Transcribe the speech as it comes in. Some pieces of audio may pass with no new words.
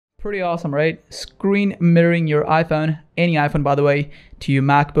Pretty awesome, right? Screen mirroring your iPhone, any iPhone by the way, to your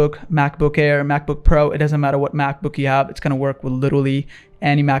MacBook, Macbook Air, Macbook Pro. It doesn't matter what MacBook you have. It's going to work with literally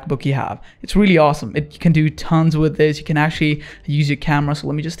any MacBook you have. It's really awesome. You can do tons with this. You can actually use your camera. So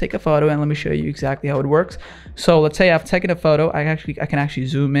let me just take a photo and let me show you exactly how it works. So let's say I've taken a photo. I can actually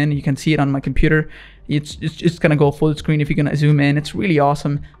zoom in. You can see it on my computer. It's gonna go full screen if you're gonna zoom in. It's really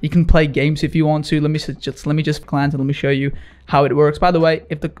awesome. You can play games if you want to. Let me just glance and let me show you how it works. By the way,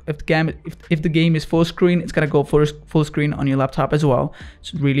 if the game is full screen, it's gonna go full screen on your laptop as well.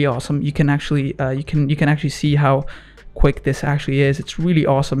 It's really awesome. You can actually you can actually see how quick this actually is. It's really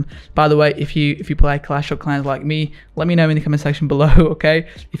awesome. By the way, if you play Clash of Clans like me, let me know in the comment section below, okay?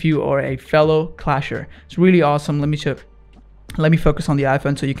 If you are a fellow clasher, it's really awesome. Let me focus on the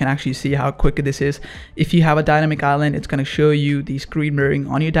iPhone so you can actually see how quick this is. If you have a dynamic island, it's going to show you the screen mirroring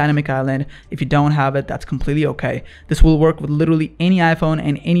on your dynamic island. If you don't have it, that's completely okay. This will work with literally any iPhone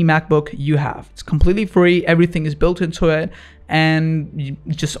and any MacBook you have. It's completely free. Everything is built into it and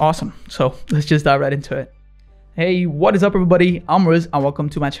just awesome. So let's just dive right into it. Hey, what is up everybody? I'm Riz and welcome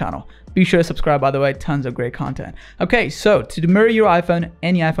to my channel. Be sure to subscribe, by the way, tons of great content. Okay, so to mirror your iPhone,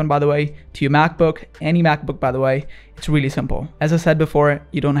 any iPhone by the way, to your MacBook, any MacBook by the way, it's really simple. As I said before,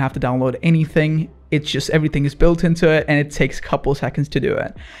 you don't have to download anything. It's just everything is built into it and it takes a couple seconds to do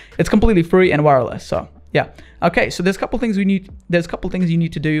it. It's completely free and wireless, so yeah. Okay, so there's a couple things you need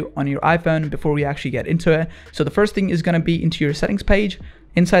to do on your iPhone before we actually get into it. So the first thing is going to be into your settings page.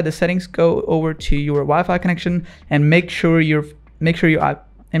 Inside the settings, go over to your Wi-Fi connection and make sure your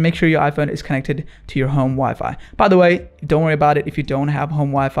iPhone is connected to your home Wi-Fi. By the way, don't worry about it if you don't have home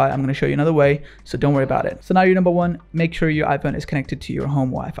Wi-Fi. I'm going to show you another way, so don't worry about it. So now you're number one, make sure your iPhone is connected to your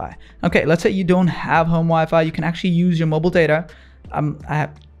home Wi-Fi. Okay, let's say you don't have home Wi-Fi. You can actually use your mobile data.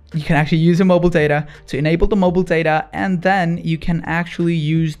 You can actually use your mobile data to enable the mobile data, and then you can actually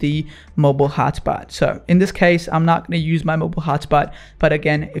use the mobile hotspot. So in this case, I'm not going to use my mobile hotspot, but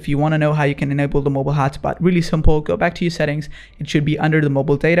again, if you want to know how you can enable the mobile hotspot, really simple, go back to your settings. It should be under the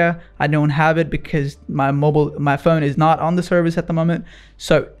mobile data. I don't have it because my phone is not on the service at the moment,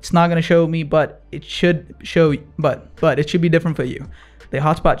 so it's not going to show me, but it should show, but it should be different for you. The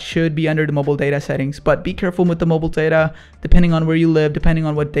hotspot should be under the mobile data settings, but be careful with the mobile data. Depending on where you live, depending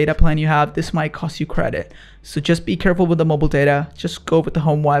on what data plan you have, this might cost you credit. So just be careful with the mobile data. Just go with the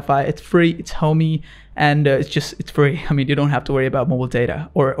home Wi-Fi. It's free, it's homey, and it's free. I mean, you don't have to worry about mobile data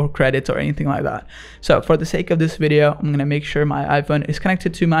or credits or anything like that. So for the sake of this video, I'm gonna make sure my iPhone is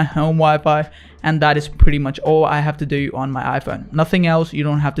connected to my home Wi-Fi, and that is pretty much all I have to do on my iPhone. Nothing else. You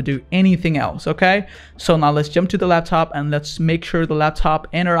don't have to do anything else, okay? So now let's jump to the laptop and let's make sure the laptop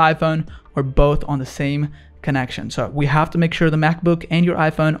and our iPhone are both on the same connection. So we have to make sure the MacBook and your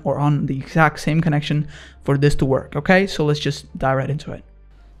iPhone are on the exact same connection for this to work, okay? So let's just dive right into it.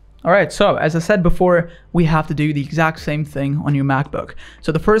 Alright, so as I said before, we have to do the exact same thing on your MacBook.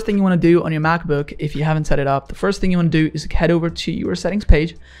 So the first thing you want to do on your MacBook, if you haven't set it up, the first thing you want to do is head over to your settings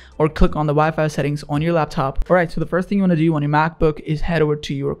page or click on the Wi-Fi settings on your laptop. Alright, so the first thing you want to do on your MacBook is head over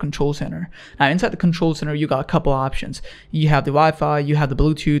to your control center. Now inside the control center, you got a couple options. You have the Wi-Fi, you have the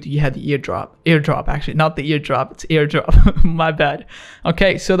Bluetooth, you have the AirDrop actually, not the eardrop, it's AirDrop, my bad.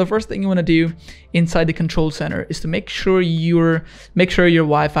 Okay, so the first thing you want to do inside the control center is to make sure your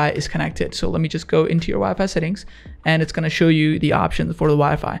Wi-Fi is connected. So let me just go into your Wi-Fi settings and it's going to show you the options for the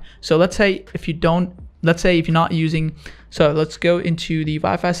Wi-Fi. So let's say if you're not using, so let's go into the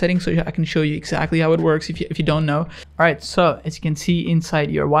Wi-Fi settings so I can show you exactly how it works if you don't know. All right, so as you can see inside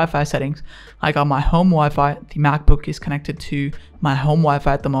your Wi-Fi settings, I got my home Wi-Fi. The MacBook is connected to my home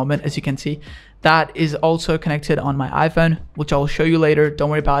Wi-Fi at the moment, as you can see. That is also connected on my iPhone, which I'll show you later.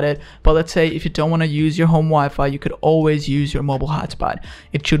 Don't worry about it. But let's say if you don't want to use your home Wi-Fi, you could always use your mobile hotspot.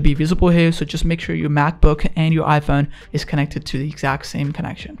 It should be visible here, so just make sure your MacBook and your iPhone is connected to the exact same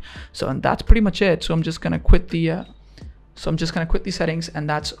connection. So and that's pretty much it. So I'm just gonna quit the settings, and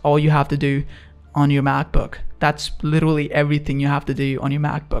that's all you have to do on your MacBook. That's literally everything you have to do on your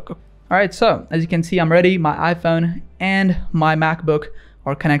MacBook. All right, so as you can see, I'm ready. My iPhone and my MacBook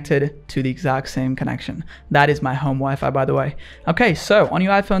are connected to the exact same connection. That is my home Wi-Fi, by the way. Okay, so on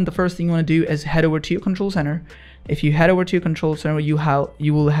your iPhone, the first thing you want to do is head over to your control center. If you head over to your control center, you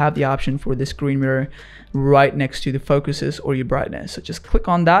will have the option for the screen mirror right next to the focuses or your brightness. So just click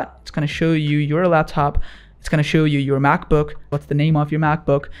on that. It's going to show you your laptop it's going to show you your MacBook, what's the name of your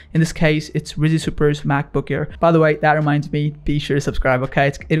MacBook. In this case, it's rizisuper's MacBook Air. By the way, that reminds me, be sure to subscribe,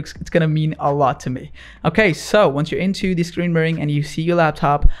 okay? It's going to mean a lot to me. Okay, so once you're into the screen mirroring and you see your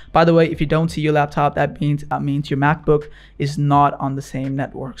laptop, by the way, if you don't see your laptop, that means your MacBook is not on the same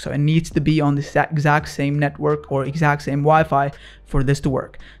network. So it needs to be on the exact same network or exact same Wi-Fi for this to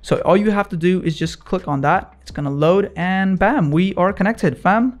work. So all you have to do is just click on that. It's going to load and bam, we are connected,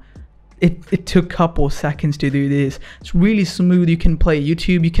 fam. It took a couple seconds to do this. It's really smooth. You can play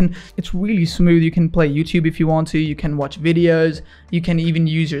YouTube. It's really smooth. You can play YouTube if you want to. You can watch videos. You can even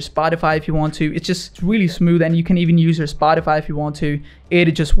use your Spotify if you want to. It's really smooth, and you can even use your Spotify if you want to. It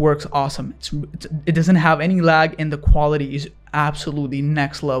just works awesome. It doesn't have any lag, and the quality is absolutely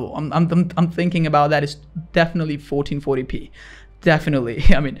next level. I'm thinking about that. It's definitely 1440p. Definitely.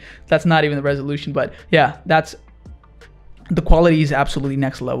 I mean, that's not even the resolution, but yeah, the quality is absolutely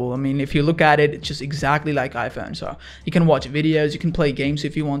next level. I mean, if you look at it, it's just exactly like iPhone. So you can watch videos, you can play games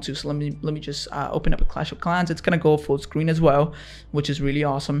if you want to. So let me just open up a Clash of Clans. It's gonna go full screen as well, which is really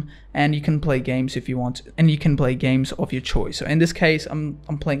awesome. And you can play games if you want to, and you can play games of your choice. So in this case, I'm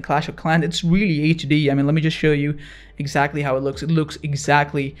playing Clash of Clans. It's really HD. I mean, let me just show you exactly how it looks. It looks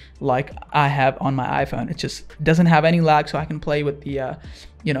exactly like I have on my iPhone. It just doesn't have any lag, so I can play with the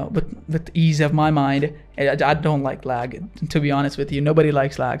with ease of my mind. I don't like lag, to be honest with you. Nobody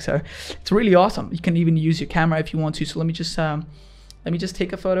likes lag, so it's really awesome. You can even use your camera if you want to. So let me just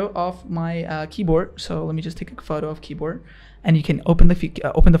take a photo of my keyboard. So let me just take a photo of keyboard, and you can open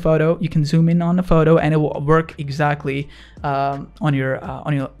the photo. You can zoom in on the photo, and it will work exactly on your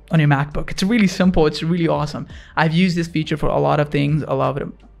MacBook. It's really simple. It's really awesome. I've used this feature for a lot of things. A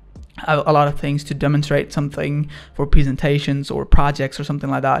lot of things to demonstrate something for presentations or projects or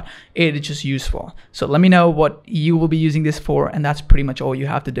something like that. It is just useful. So let me know what you will be using this for, and that's pretty much all you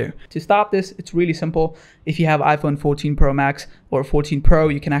have to do. To stop this, it's really simple. If you have iPhone 14 Pro Max or 14 Pro,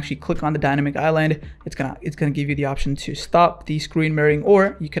 you can actually click on the dynamic island. It's gonna give you the option to stop the screen mirroring,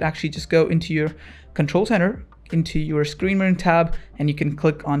 or you could actually just go into your control center, into your screen mirroring tab, and you can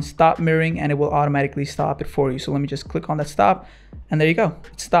click on stop mirroring, and it will automatically stop it for you. So let me just click on that stop, and there you go,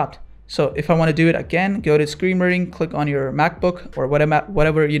 it's stopped. So if I want to do it again, go to screen mirroring, click on your MacBook or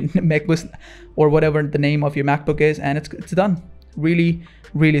whatever your MacBook or whatever the name of your MacBook is, and it's done. Really,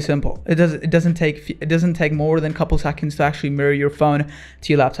 really simple. It doesn't take more than a couple seconds to actually mirror your phone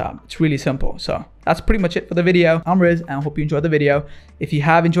to your laptop. It's really simple. So that's pretty much it for the video. I'm Riz, and I hope you enjoyed the video. If you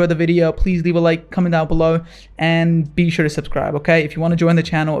have enjoyed the video, please leave a like, comment down below, and be sure to subscribe, okay? If you want to join the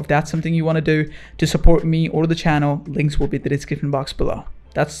channel, if that's something you want to do to support me or the channel, links will be in the description box below.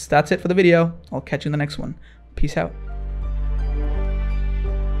 That's it for the video. I'll catch you in the next one. Peace out.